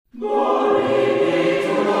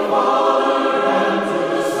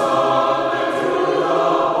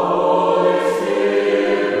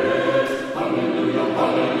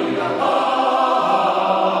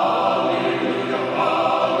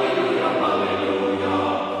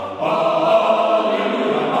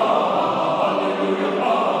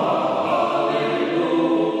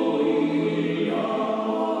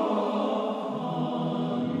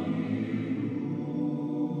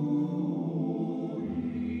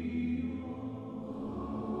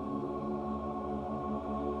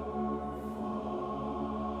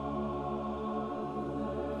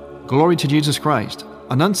Glory to Jesus Christ.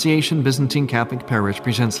 Annunciation Byzantine Catholic Parish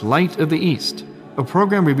presents Light of the East, a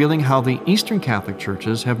program revealing how the Eastern Catholic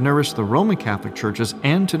churches have nourished the Roman Catholic churches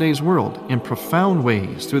and today's world in profound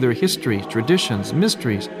ways through their histories, traditions,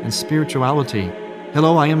 mysteries, and spirituality.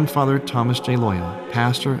 Hello, I am Father Thomas J. Loya,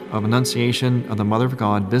 pastor of Annunciation of the Mother of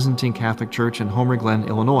God Byzantine Catholic Church in Homer Glen,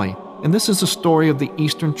 Illinois. And this is the story of the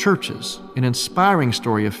Eastern churches, an inspiring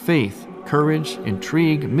story of faith, courage,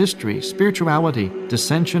 intrigue, mystery, spirituality,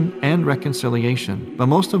 dissension, and reconciliation. But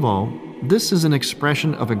most of all, this is an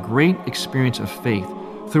expression of a great experience of faith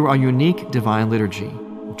through our unique divine liturgy.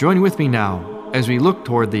 Join with me now as we look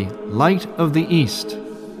toward the Light of the East.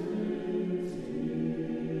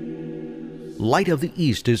 Light of the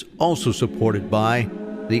East is also supported by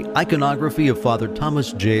the iconography of Father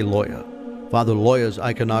Thomas J. Loya. Father Loya's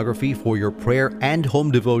iconography for your prayer and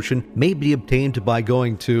home devotion may be obtained by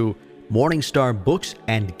going to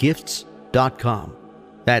morningstarbooksandgifts.com.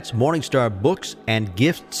 That's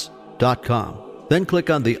morningstarbooksandgifts.com. Then click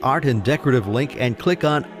on the Art and Decorative link and click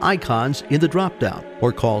on Icons in the drop-down,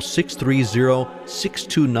 or call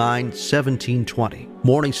 630-629-1720.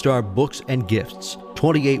 Morningstar Books and Gifts,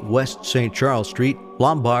 28 West St. Charles Street,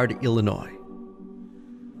 Lombard, Illinois.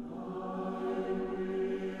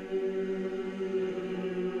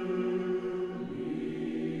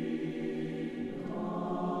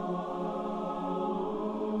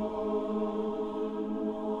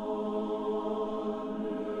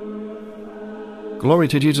 Glory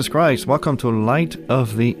to Jesus Christ. Welcome to Light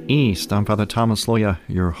of the East. I'm Father Thomas Loya,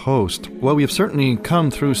 your host. Well, we have certainly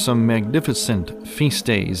come through some magnificent feast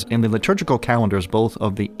days in the liturgical calendars, both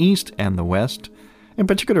of the East and the West. In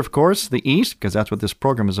particular, of course, the East, because that's what this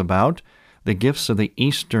program is about. The gifts of the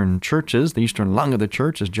Eastern churches, the Eastern lung of the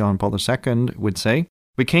church, as John Paul II would say.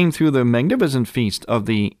 We came through the magnificent feast of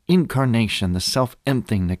the Incarnation, the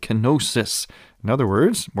self-emptying, the kenosis. In other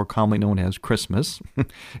words, more commonly known as Christmas.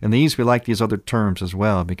 And these, we like these other terms as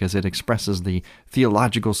well because it expresses the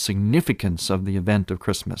theological significance of the event of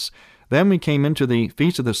Christmas. Then we came into the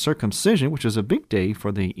Feast of the Circumcision, which is a big day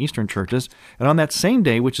for the Eastern churches. And on that same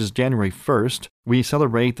day, which is January 1st, we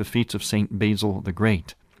celebrate the feast of St. Basil the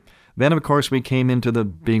Great. Then, of course, we came into the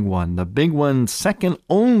big one second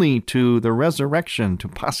only to the resurrection, to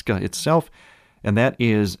Pascha itself, and that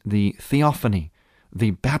is the Theophany,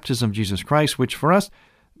 the baptism of Jesus Christ, which for us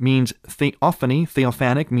means theophany,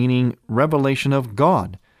 theophanic, meaning revelation of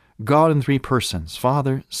God. God in three persons,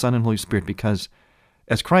 Father, Son, and Holy Spirit, because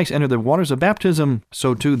as Christ entered the waters of baptism,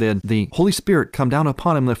 so too then the Holy Spirit come down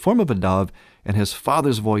upon him in the form of a dove, and his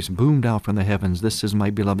Father's voice boomed out from the heavens, "This is my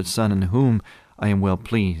beloved Son, in whom I am well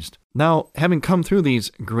pleased." Now, having come through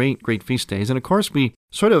these great feast days, and of course we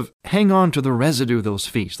sort of hang on to the residue of those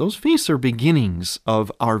feasts. Those feasts are beginnings of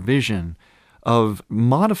our vision, of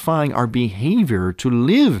modifying our behavior to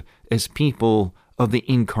live as people of the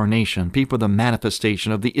Incarnation, people of the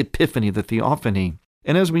manifestation of the Epiphany, the Theophany.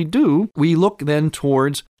 And as we do, we look then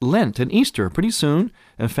towards Lent and Easter pretty soon.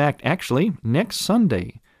 In fact, actually, next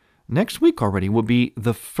Sunday, next week already, will be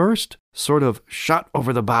the first sort of shot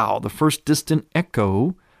over the bow, the first distant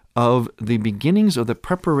echo of the beginnings of the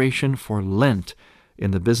preparation for Lent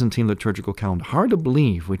in the Byzantine liturgical calendar. Hard to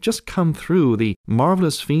believe. We've just come through the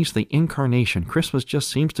marvelous feast, the Incarnation. Christmas just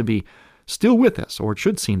seems to be still with us, or it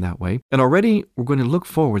should seem that way. And already we're going to look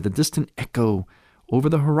forward. The distant echo over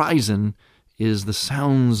the horizon is the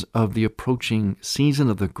sounds of the approaching season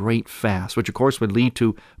of the Great Fast, which of course would lead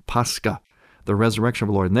to Pascha, the resurrection of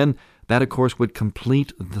the Lord. And then that, of course, would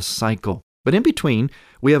complete the cycle. But in between,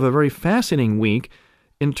 we have a very fascinating week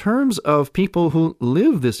in terms of people who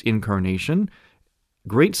live this Incarnation,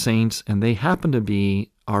 great saints, and they happen to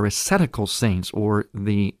be our ascetical saints, or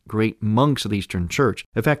the great monks of the Eastern Church.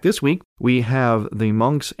 In fact, this week, we have the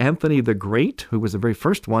monks Anthony the Great, who was the very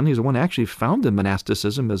first one. He's the one who actually founded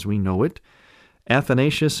monasticism as we know it.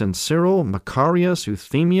 Athanasius and Cyril, Macarius,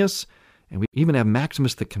 Euthemius, and we even have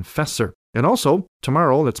Maximus the Confessor. And also,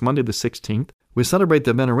 tomorrow, that's Monday the 16th, we celebrate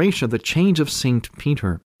the veneration of the Change of St.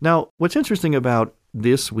 Peter. Now, what's interesting about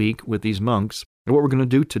this week with these monks, and what we're going to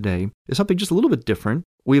do today, is something just a little bit different.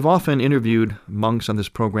 We've often interviewed monks on this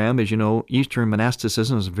program. As you know, Eastern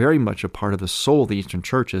monasticism is very much a part of the soul of the Eastern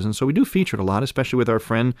churches, and so we do feature it a lot, especially with our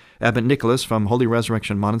friend Abbot Nicholas from Holy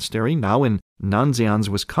Resurrection Monastery, now in Nanszians,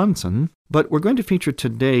 Wisconsin. But we're going to feature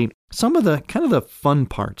today some of the kind of the fun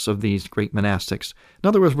parts of these great monastics. In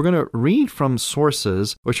other words, we're going to read from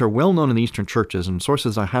sources which are well known in the Eastern churches, and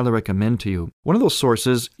sources I highly recommend to you. One of those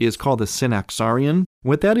sources is called the Synaxarion.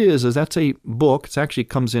 What that is that's a book, it actually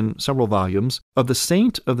comes in several volumes, of the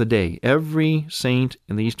saint of the day. Every saint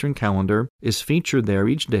in the Eastern calendar is featured there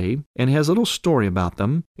each day and has a little story about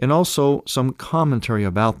them and also some commentary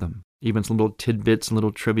about them. Even some little tidbits and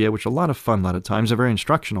little trivia, which are a lot of fun a lot of times. They're very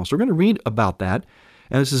instructional. So we're going to read about that.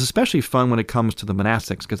 And this is especially fun when it comes to the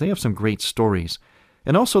monastics because they have some great stories.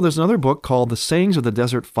 And also there's another book called The Sayings of the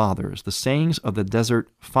Desert Fathers. The Sayings of the Desert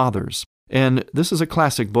Fathers. And this is a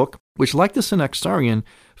classic book, which like the Synaxarion,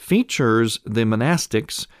 features the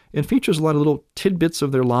monastics and features a lot of little tidbits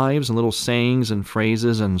of their lives and little sayings and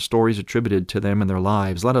phrases and stories attributed to them in their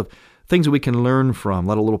lives. A lot of things that we can learn from, a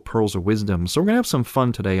lot of little pearls of wisdom. So we're going to have some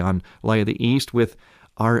fun today on Light of the East with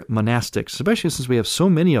our monastics, especially since we have so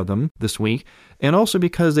many of them this week, and also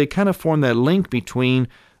because they kind of form that link between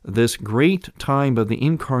this great time of the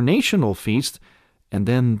incarnational feast and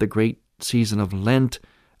then the great season of Lent,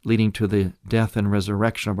 leading to the death and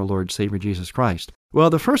resurrection of our Lord Savior Jesus Christ. Well,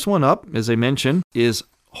 the first one up, as I mentioned, is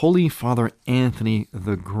Holy Father Anthony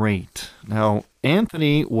the Great. Now,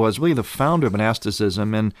 Anthony was really the founder of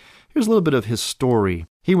monasticism, and here's a little bit of his story.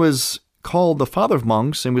 He was called the father of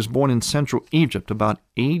monks and was born in central Egypt about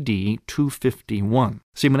AD 251.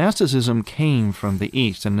 See, monasticism came from the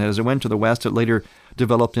East, and as it went to the West, it later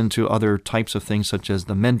developed into other types of things such as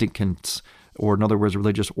the mendicants, or in other words,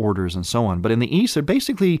 religious orders and so on. But in the East, it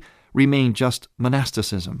basically remained just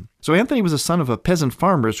monasticism. So Anthony was the son of a peasant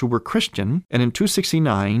farmers who were Christian, and in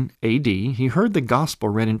 269 AD, he heard the gospel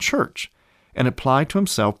read in church and applied to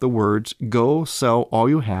himself the words, "Go, sell all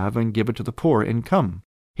you have and give it to the poor and come."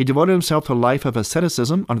 He devoted himself to a life of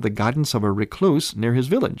asceticism under the guidance of a recluse near his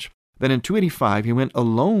village. Then in 285, he went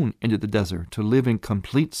alone into the desert to live in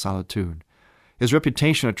complete solitude. His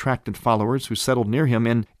reputation attracted followers who settled near him,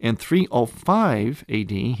 and in 305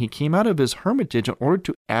 AD, he came out of his hermitage in order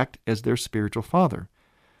to act as their spiritual father.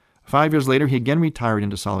 5 years later, he again retired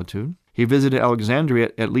into solitude. He visited Alexandria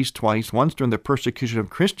at least twice, once during the persecution of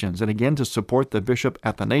Christians, and again to support the bishop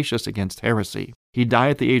Athanasius against heresy. He died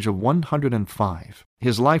at the age of 105.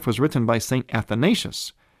 His life was written by St.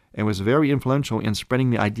 Athanasius, and was very influential in spreading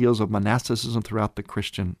the ideals of monasticism throughout the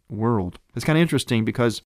Christian world. It's kind of interesting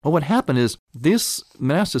because what happened is this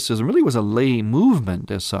monasticism really was a lay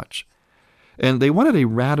movement as such. And they wanted a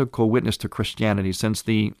radical witness to Christianity since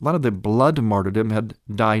a lot of the blood martyrdom had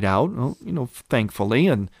died out, thankfully,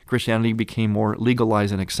 and Christianity became more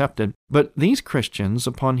legalized and accepted. But these Christians,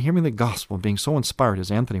 upon hearing the gospel, being so inspired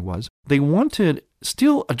as Anthony was, they wanted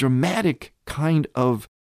still a dramatic kind of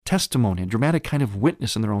testimony, a dramatic kind of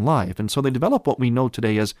witness in their own life. And so they developed what we know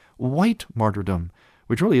today as white martyrdom,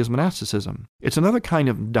 which really is monasticism. It's another kind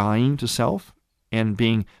of dying to self and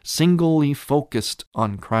being singly focused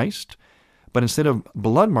on Christ. But instead of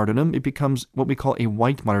blood martyrdom, it becomes what we call a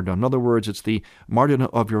white martyrdom. In other words, it's the martyrdom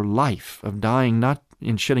of your life, of dying not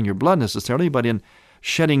in shedding your blood necessarily, but in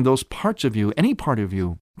shedding those parts of you, any part of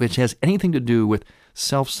you, which has anything to do with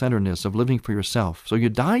self-centeredness, of living for yourself. So you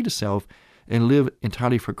die to self and live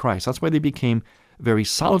entirely for Christ. That's why they became very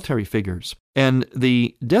solitary figures. And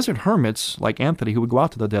the desert hermits, like Anthony, who would go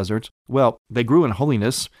out to the deserts, well, they grew in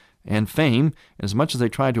holiness and fame. As much as they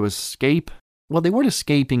tried to escape, well, they weren't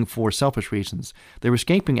escaping for selfish reasons. They were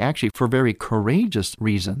escaping actually for very courageous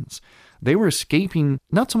reasons. They were escaping,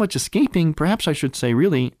 not so much escaping, perhaps I should say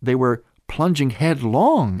really, they were plunging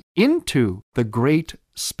headlong into the great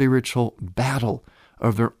spiritual battle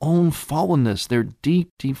of their own fallenness, their deep,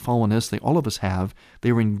 deep fallenness, all of us have.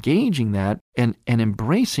 They were engaging that and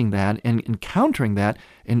embracing that and encountering that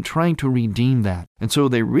and trying to redeem that. And so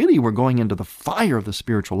they really were going into the fire of the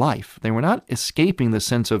spiritual life. They were not escaping the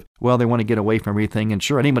sense of, well, they want to get away from everything. And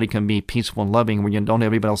sure, anybody can be peaceful and loving when you don't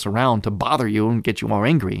have anybody else around to bother you and get you more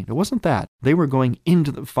angry. It wasn't that. They were going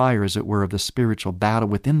into the fire, as it were, of the spiritual battle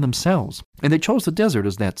within themselves. And they chose the desert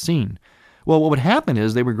as that scene. Well, what would happen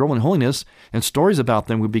is they would grow in holiness, and stories about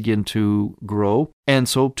them would begin to grow, and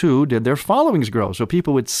so too did their followings grow. So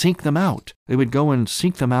people would seek them out. They would go and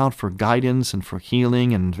seek them out for guidance and for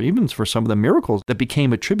healing and even for some of the miracles that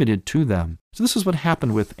became attributed to them. So this is what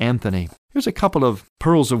happened with Anthony. Here's a couple of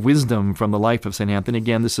pearls of wisdom from the life of St. Anthony.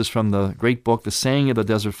 Again, this is from the great book, The Saying of the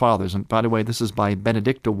Desert Fathers. And by the way, this is by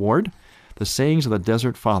Benedicta Ward. The Sayings of the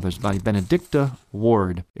Desert Fathers by Benedicta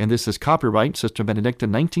Ward. And this is copyright Sister Benedicta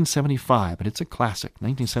 1975, and it's a classic,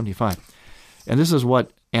 1975. And this is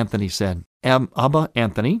what Anthony said. Abba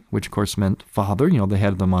Anthony, which of course meant father, the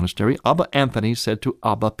head of the monastery, Abba Anthony said to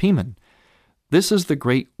Abba Pimen, "This is the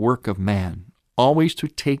great work of man, always to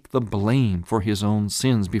take the blame for his own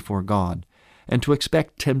sins before God, and to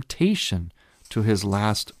expect temptation to his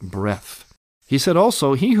last breath." He said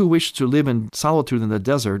also, "He who wishes to live in solitude in the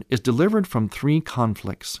desert is delivered from 3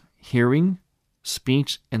 conflicts: hearing,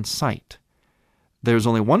 speech, and sight. There's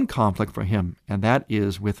only one conflict for him, and that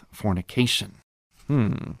is with fornication.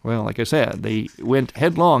 Well, like I said, they went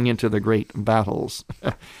headlong into the great battles.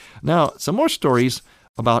 Now, some more stories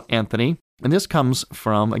about Anthony, and this comes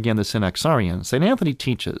from, again, the Synaxarion. St. Anthony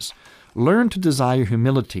teaches, learn to desire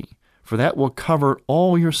humility, for that will cover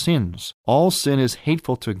all your sins. All sin is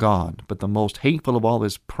hateful to God, but the most hateful of all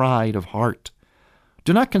is pride of heart.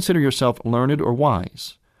 Do not consider yourself learned or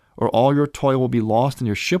wise, or all your toil will be lost and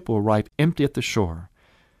your ship will arrive empty at the shore.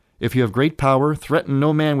 If you have great power, threaten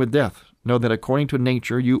no man with death. Know that according to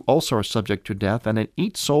nature you also are subject to death, and that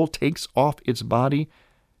each soul takes off its body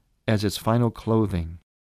as its final clothing.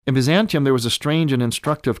 In Byzantium there was a strange and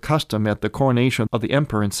instructive custom at the coronation of the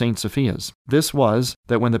emperor in St. Sophia's. This was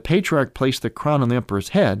that when the patriarch placed the crown on the emperor's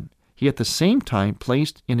head, he at the same time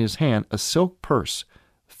placed in his hand a silk purse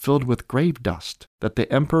filled with grave dust, that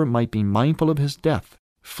the emperor might be mindful of his death,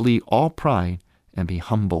 flee all pride, and be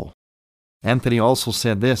humble. Anthony also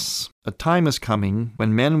said this, a time is coming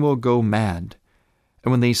when men will go mad, and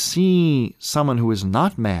when they see someone who is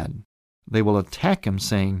not mad, they will attack him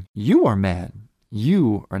saying, you are mad,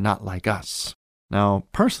 you are not like us. Now,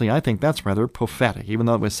 personally, I think that's rather prophetic, even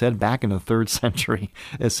though it was said back in the 3rd century.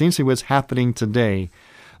 It seems to be what's happening today.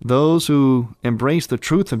 Those who embrace the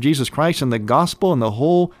truth of Jesus Christ and the gospel and the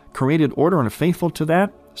whole created order and are faithful to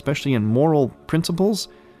that, especially in moral principles,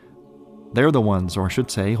 they're the ones, or I should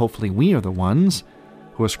say, hopefully we are the ones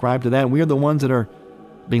who ascribe to that. We are the ones that are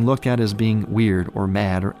being looked at as being weird or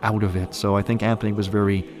mad or out of it. So I think Anthony was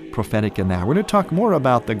very prophetic in that. We're going to talk more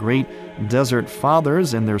about the great desert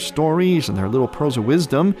fathers and their stories and their little pearls of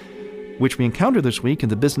wisdom, which we encounter this week in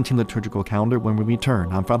the Byzantine liturgical calendar when we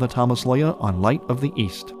return. I'm Father Thomas Loya on Light of the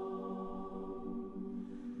East.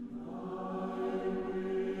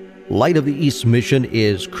 Light of the East's mission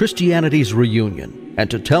is Christianity's reunion, and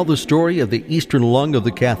to tell the story of the Eastern lung of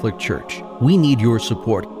the Catholic Church, we need your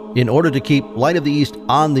support in order to keep Light of the East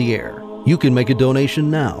on the air. You can make a donation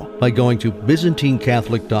now by going to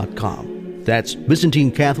ByzantineCatholic.com. That's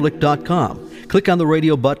ByzantineCatholic.com. Click on the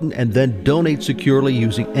radio button and then donate securely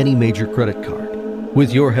using any major credit card.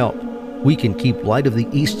 With your help, we can keep Light of the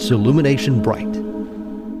East's illumination bright.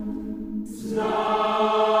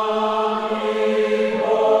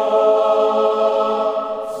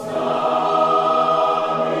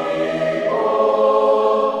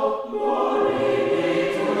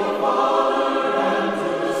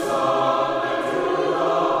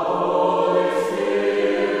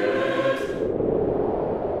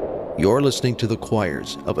 You're listening to the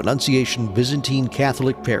choirs of Annunciation Byzantine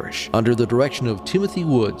Catholic Parish under the direction of Timothy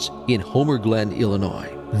Woods in Homer Glen,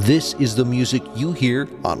 Illinois. This is the music you hear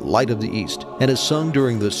on Light of the East and is sung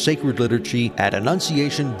during the sacred liturgy at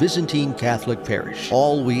Annunciation Byzantine Catholic Parish.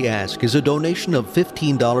 All we ask is a donation of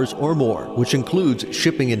 $15 or more, which includes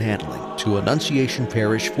shipping and handling, to Annunciation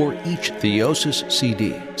Parish for each Theosis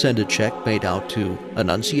CD. Send a check made out to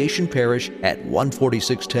Annunciation Parish at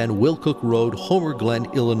 14610 Wilcook Road, Homer Glen,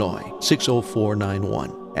 Illinois,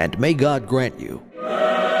 60491. And may God grant you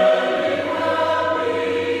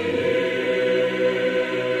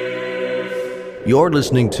You're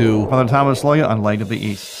listening to Father Thomas Loya on Light of the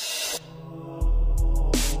East.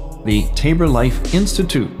 The Tabor Life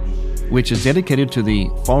Institute, which is dedicated to the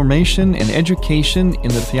formation and education in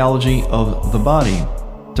the theology of the body.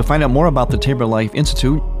 To find out more about the Tabor Life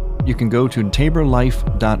Institute, you can go to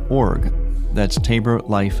taborlife.org. That's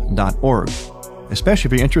taborlife.org. Especially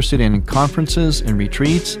if you're interested in conferences and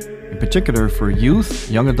retreats, in particular for youth,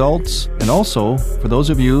 young adults, and also for those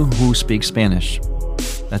of you who speak Spanish.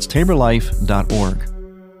 That's taborlife.org.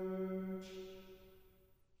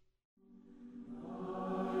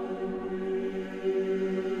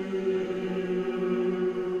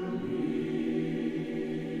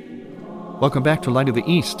 Welcome back to Light of the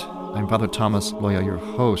East. I'm Father Thomas Loya, your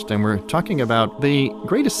host, and we're talking about the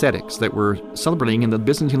great ascetics that we're celebrating in the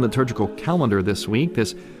Byzantine liturgical calendar this week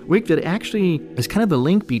that actually is kind of the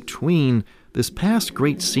link between this past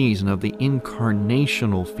great season of the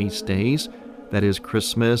incarnational feast days, that is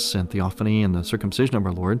Christmas and Theophany and the circumcision of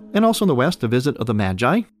our Lord, and also in the West, the visit of the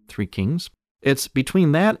Magi, 3 kings. It's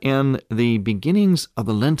between that and the beginnings of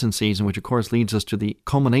the Lenten season, which of course leads us to the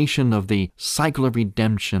culmination of the cycle of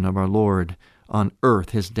redemption of our Lord on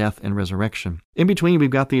earth, his death and resurrection. In between, we've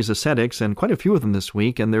got these ascetics, and quite a few of them this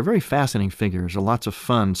week, and they're very fascinating figures, lots of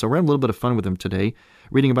fun. So we're having a little bit of fun with them today,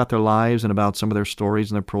 reading about their lives and about some of their stories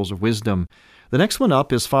and their pearls of wisdom. The next one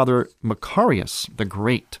up is Father Macarius the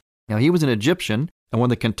Great. Now, he was an Egyptian and one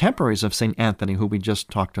of the contemporaries of St. Anthony, who we just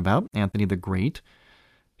talked about, Anthony the Great.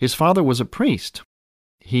 His father was a priest.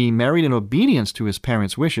 He married in obedience to his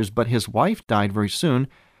parents' wishes, but his wife died very soon,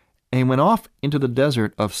 and he went off into the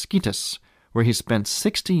desert of Scetis, where he spent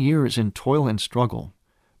 60 years in toil and struggle,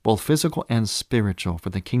 both physical and spiritual, for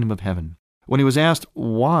the kingdom of heaven. When he was asked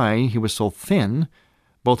why he was so thin,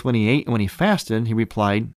 both when he ate and when he fasted, he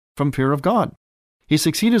replied, from fear of God. He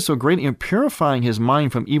succeeded so greatly in purifying his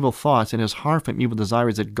mind from evil thoughts and his heart from evil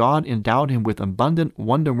desires that God endowed him with abundant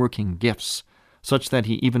wonder-working gifts, such that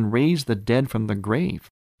he even raised the dead from the grave.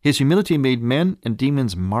 His humility made men and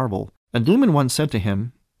demons marvel. A demon once said to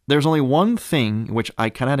him, "There's only one thing in which I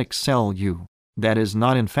cannot excel you. That is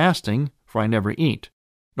not in fasting, for I never eat,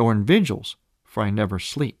 nor in vigils, for I never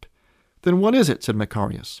sleep." "Then what is it?" said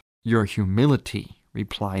Macarius. "Your humility,"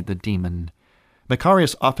 replied the demon.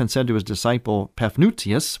 Macarius often said to his disciple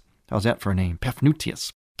Paphnutius, how's that for a name,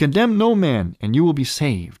 Paphnutius, "Condemn no man, and you will be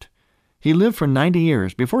saved." He lived for 90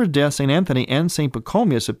 years. Before his death, St. Anthony and St.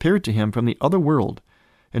 Pachomius appeared to him from the other world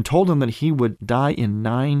and told him that he would die in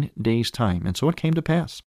 9 days' time, and so it came to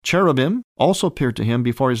pass. Cherubim also appeared to him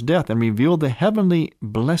before his death and revealed the heavenly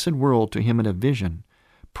blessed world to him in a vision,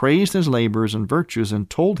 praised his labors and virtues, and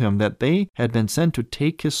told him that they had been sent to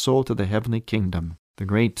take his soul to the heavenly kingdom. The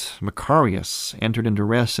great Macarius entered into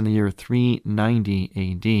rest in the year 390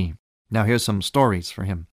 A.D. Now here's some stories for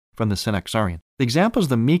him from the Synaxarion. The examples of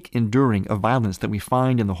the meek enduring of violence that we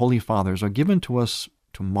find in the Holy Fathers are given to us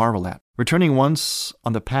to marvel at. Returning once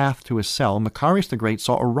on the path to his cell, Macarius the Great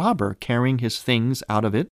saw a robber carrying his things out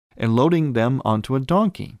of it and loading them onto a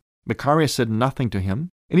donkey. Macarius said nothing to him,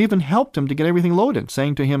 and even helped him to get everything loaded,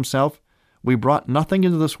 saying to himself, "We brought nothing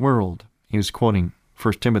into this world." He was quoting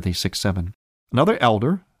 1 Timothy 6:7. Another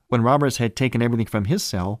elder, when robbers had taken everything from his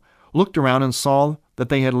cell, looked around and saw that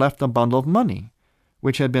they had left a bundle of money,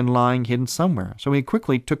 which had been lying hidden somewhere. So he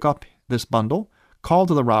quickly took up this bundle, called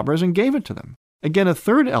to the robbers, and gave it to them. Again, a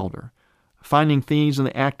third elder, finding thieves in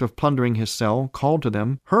the act of plundering his cell, called to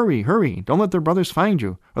them, "Hurry, hurry, don't let their brothers find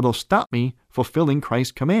you, or they'll stop me fulfilling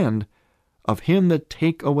Christ's command. Of him that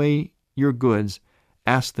take away your goods,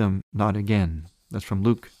 ask them not again." That's from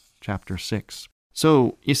Luke chapter 6.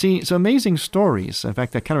 So, you see, it's amazing stories. In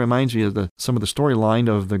fact, that kind of reminds me of some of the storyline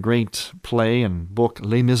of the great play and book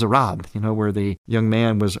Les Miserables, where the young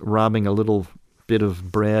man was robbing a little bit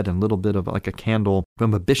of bread and a little bit of like a candle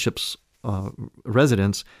from a bishop's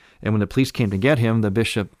residence. And when the police came to get him, the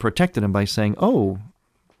bishop protected him by saying, "Oh,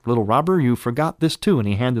 little robber, you forgot this too." And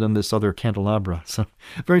he handed him this other candelabra. So,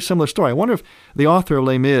 very similar story. I wonder if the author of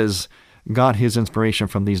Les Mis got his inspiration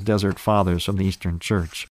from these desert fathers from the Eastern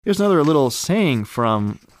Church. Here's another little saying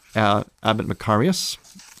from Abbot Macarius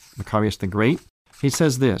the Great. He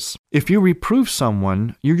says this: "If you reprove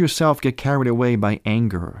someone, you yourself get carried away by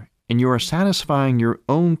anger, and you are satisfying your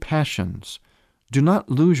own passions. Do not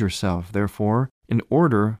lose yourself, therefore, in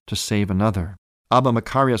order to save another." Abba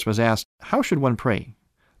Macarius was asked, "How should one pray?"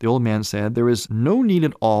 The old man said, "There is no need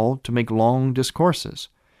at all to make long discourses.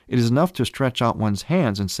 It is enough to stretch out one's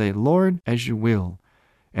hands and say, 'Lord, as you will,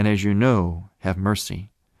 and as you know, have mercy.'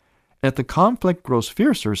 If the conflict grows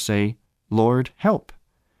fiercer, say, 'Lord, help.'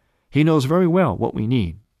 He knows very well what we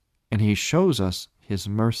need, and he shows us his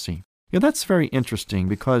mercy." That's very interesting,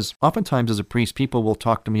 because oftentimes as a priest, people will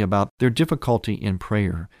talk to me about their difficulty in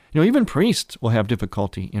prayer. Even priests will have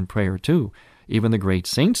difficulty in prayer too. Even the great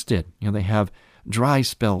saints did. They have dry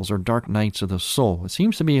spells or dark nights of the soul. It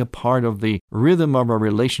seems to be a part of the rhythm of our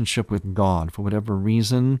relationship with God for whatever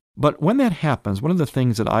reason. But when that happens, one of the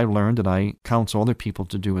things that I learned, and I counsel other people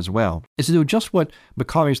to do as well, is to do just what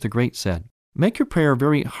Macarius the Great said. Make your prayer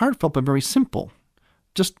very heartfelt but very simple.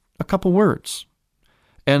 Just a couple words.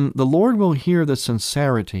 And the Lord will hear the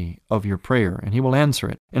sincerity of your prayer, and he will answer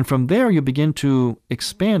it. And from there, you begin to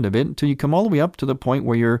expand a bit until you come all the way up to the point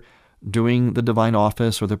where you're doing the divine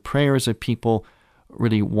office or the prayers that people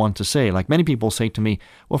really want to say. Like many people say to me,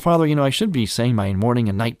 "Well, Father, I should be saying my morning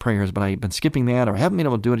and night prayers, but I've been skipping that, or I haven't been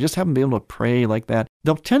able to do it. I just haven't been able to pray like that."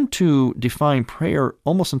 They'll tend to define prayer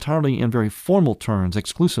almost entirely in very formal terms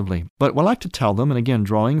exclusively. But what I like to tell them, and again,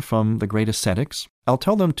 drawing from the great ascetics, I'll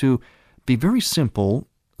tell them to be very simple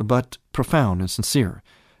but profound and sincere.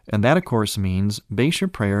 And that, of course, means base your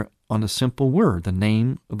prayer on a simple word, the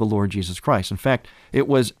name of the Lord Jesus Christ. In fact, it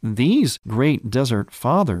was these great desert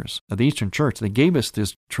fathers of the Eastern Church that gave us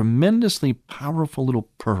this tremendously powerful little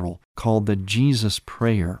pearl called the Jesus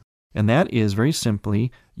Prayer. And that is very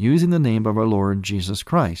simply using the name of our Lord Jesus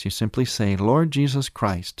Christ. You simply say, "Lord Jesus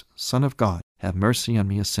Christ, Son of God, have mercy on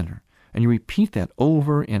me, a sinner." And you repeat that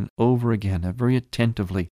over and over again, very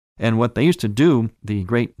attentively. And what they used to do, the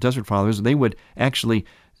great desert fathers, they would actually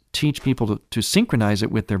teach people to synchronize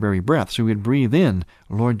it with their very breath. So we would breathe in,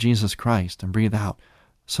 "Lord Jesus Christ," and breathe out,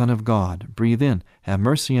 Son of God, breathe in, have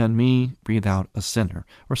mercy on me, breathe out, a sinner,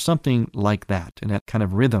 or something like that, in that kind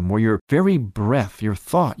of rhythm where your very breath, your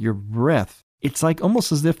thought, your breath, it's like almost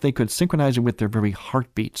as if they could synchronize it with their very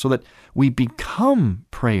heartbeat so that we become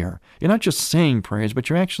prayer. You're not just saying prayers, but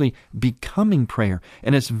you're actually becoming prayer.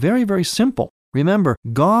 And it's very, very simple. Remember,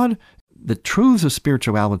 God, the truths of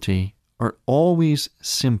spirituality are always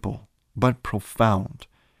simple but profound.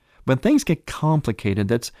 When things get complicated,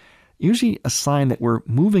 that's usually a sign that we're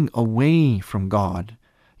moving away from God.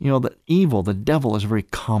 The evil, the devil is very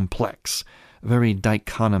complex, very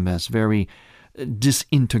dichotomous, very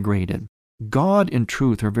disintegrated. God and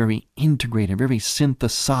truth are very integrated, very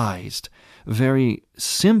synthesized, very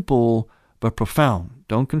simple but profound.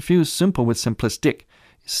 Don't confuse simple with simplistic.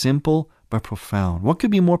 Simple but profound. What could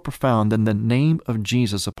be more profound than the name of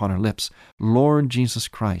Jesus upon our lips? Lord Jesus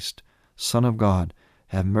Christ, Son of God,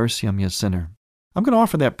 have mercy on me, a sinner. I'm going to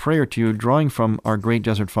offer that prayer to you, drawing from our great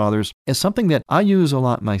Desert Fathers, as something that I use a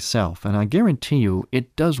lot myself, and I guarantee you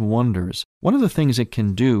it does wonders. One of the things it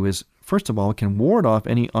can do is, first of all, it can ward off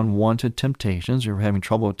any unwanted temptations. You're having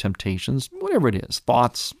trouble with temptations, whatever it is,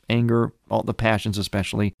 thoughts, anger, all the passions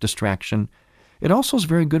especially, distraction. It also is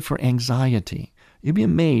very good for anxiety. You'd be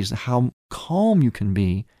amazed at how calm you can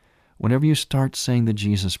be whenever you start saying the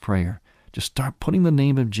Jesus prayer. Just start putting the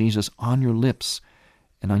name of Jesus on your lips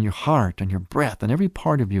and on your heart, on your breath, on every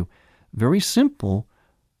part of you. Very simple,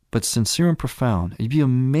 but sincere and profound. You'd be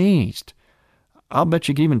amazed. I'll bet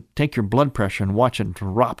you could even take your blood pressure and watch it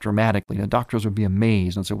drop dramatically. The doctors would be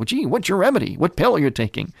amazed and say, well, gee, what's your remedy? What pill are you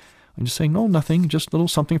taking? And you say, no, nothing, just a little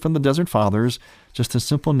something from the Desert Fathers, just the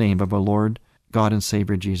simple name of our Lord, God and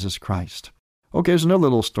Savior Jesus Christ. Okay, there's another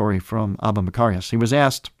little story from Abba Macarius. He was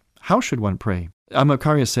asked, how should one pray? Abba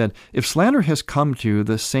Macarius said, if slander has come to you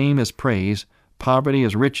the same as praise, poverty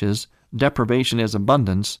as riches, deprivation as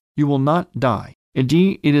abundance, you will not die.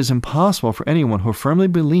 Indeed, it is impossible for anyone who firmly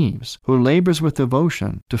believes, who labors with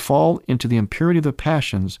devotion, to fall into the impurity of the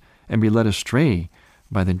passions and be led astray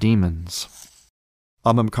by the demons.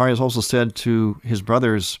 Abba Macarius also said to his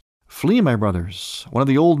brothers, flee, my brothers. One of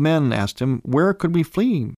the old men asked him, where could we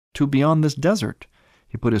flee to beyond this desert?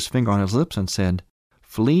 He put his finger on his lips and said,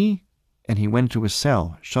 flee, and he went to his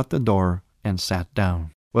cell, shut the door, and sat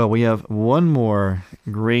down. Well, we have one more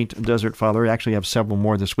great Desert Father. We actually have several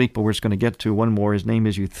more this week, but we're just going to get to one more. His name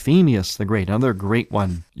is Euthemius the Great, another great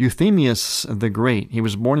one. Euthemius the Great, he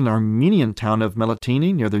was born in the Armenian town of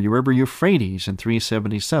Melitene near the river Euphrates in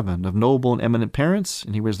 377, of noble and eminent parents,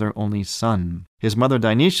 and he was their only son. His mother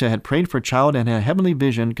Dionysia had prayed for a child and had a heavenly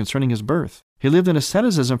vision concerning his birth. He lived in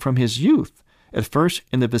asceticism from his youth, at first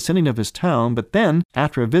in the vicinity of his town, but then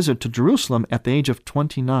after a visit to Jerusalem at the age of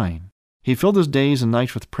 29. He filled his days and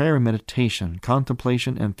nights with prayer and meditation,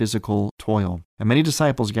 contemplation, and physical toil, and many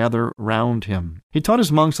disciples gathered round him. He taught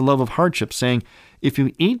his monks the love of hardship, saying, if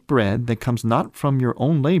you eat bread that comes not from your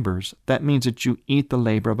own labors, that means that you eat the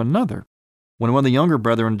labor of another. When one of the younger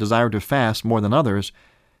brethren desired to fast more than others,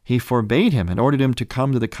 he forbade him and ordered him to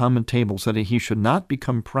come to the common table so that he should not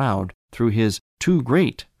become proud through his too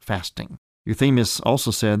great fasting. Euthemius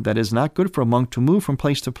also said that it is not good for a monk to move from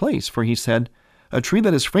place to place, for he said, a tree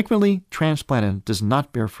that is frequently transplanted does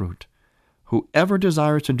not bear fruit. Whoever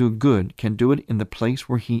desires to do good can do it in the place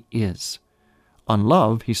where he is. On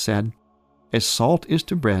love, he said, as salt is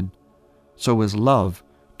to bread, so is love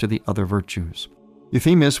to the other virtues.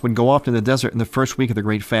 Euthemius would go off to the desert in the first week of the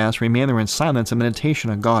Great Fast, remain there in silence and meditation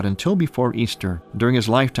on God until before Easter. During his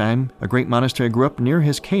lifetime, a great monastery grew up near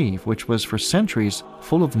his cave, which was for centuries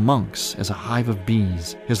full of monks as a hive of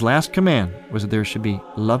bees. His last command was that there should be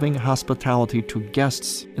loving hospitality to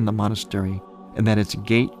guests in the monastery, and that its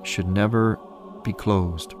gate should never be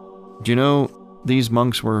closed. Do you know, these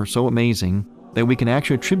monks were so amazing that we can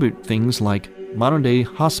actually attribute things like modern-day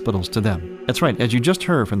hospitals to them. That's right, as you just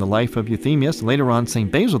heard from the life of Euthemius, later on St.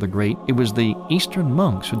 Basil the Great, it was the Eastern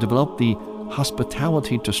monks who developed the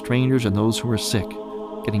hospitality to strangers and those who were sick,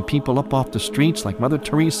 getting people up off the streets like Mother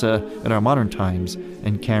Teresa in our modern times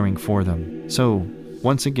and caring for them. So,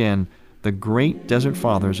 once again, the great Desert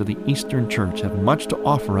Fathers of the Eastern Church have much to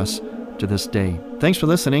offer us to this day. Thanks for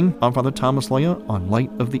listening. I'm Father Thomas Loya on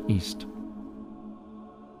Light of the East.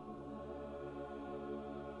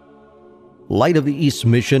 Light of the East's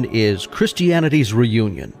mission is Christianity's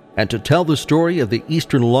reunion. And to tell the story of the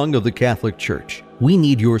Eastern lung of the Catholic Church, we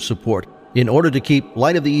need your support in order to keep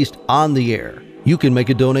Light of the East on the air. You can make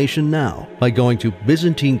a donation now by going to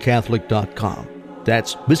ByzantineCatholic.com.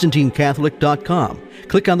 That's ByzantineCatholic.com.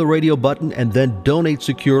 Click on the radio button and then donate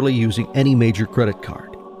securely using any major credit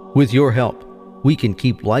card. With your help, we can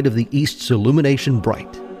keep Light of the East's illumination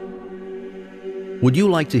bright. Would you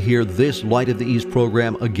like to hear this Light of the East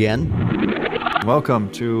program again?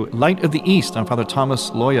 Welcome to Light of the East. I'm Father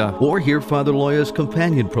Thomas Loya. Or hear Father Loya's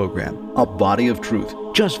companion program, A Body of Truth.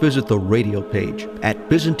 Just visit the radio page at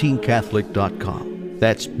ByzantineCatholic.com.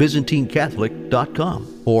 That's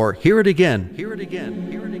ByzantineCatholic.com. Or hear it again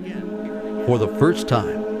for the first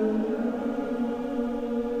time.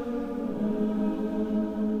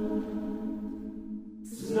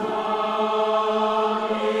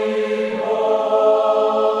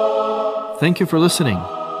 Thank you for listening.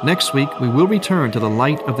 Next week, we will return to the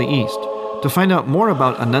Light of the East. To find out more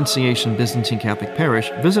about Annunciation Byzantine Catholic Parish,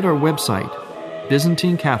 visit our website,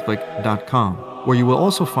 ByzantineCatholic.com, where you will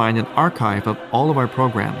also find an archive of all of our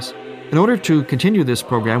programs. In order to continue this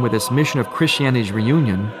program with its mission of Christianity's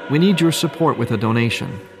reunion, we need your support with a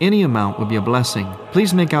donation. Any amount would be a blessing.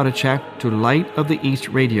 Please make out a check to Light of the East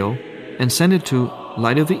Radio and send it to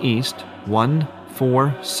Light of the East,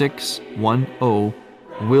 14610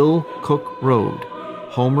 Will Cook Road,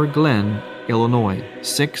 Homer Glen, Illinois,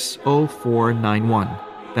 60491.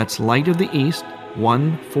 That's Light of the East,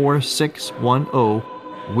 14610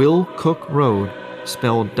 Will Cook Road,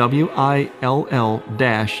 spelled WILL-COOK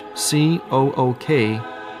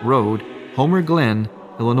Road, Homer Glen,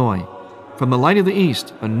 Illinois. From the Light of the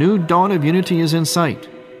East, a new dawn of unity is in sight.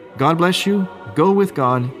 God bless you, go with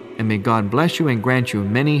God, and may God bless you and grant you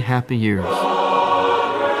many happy years.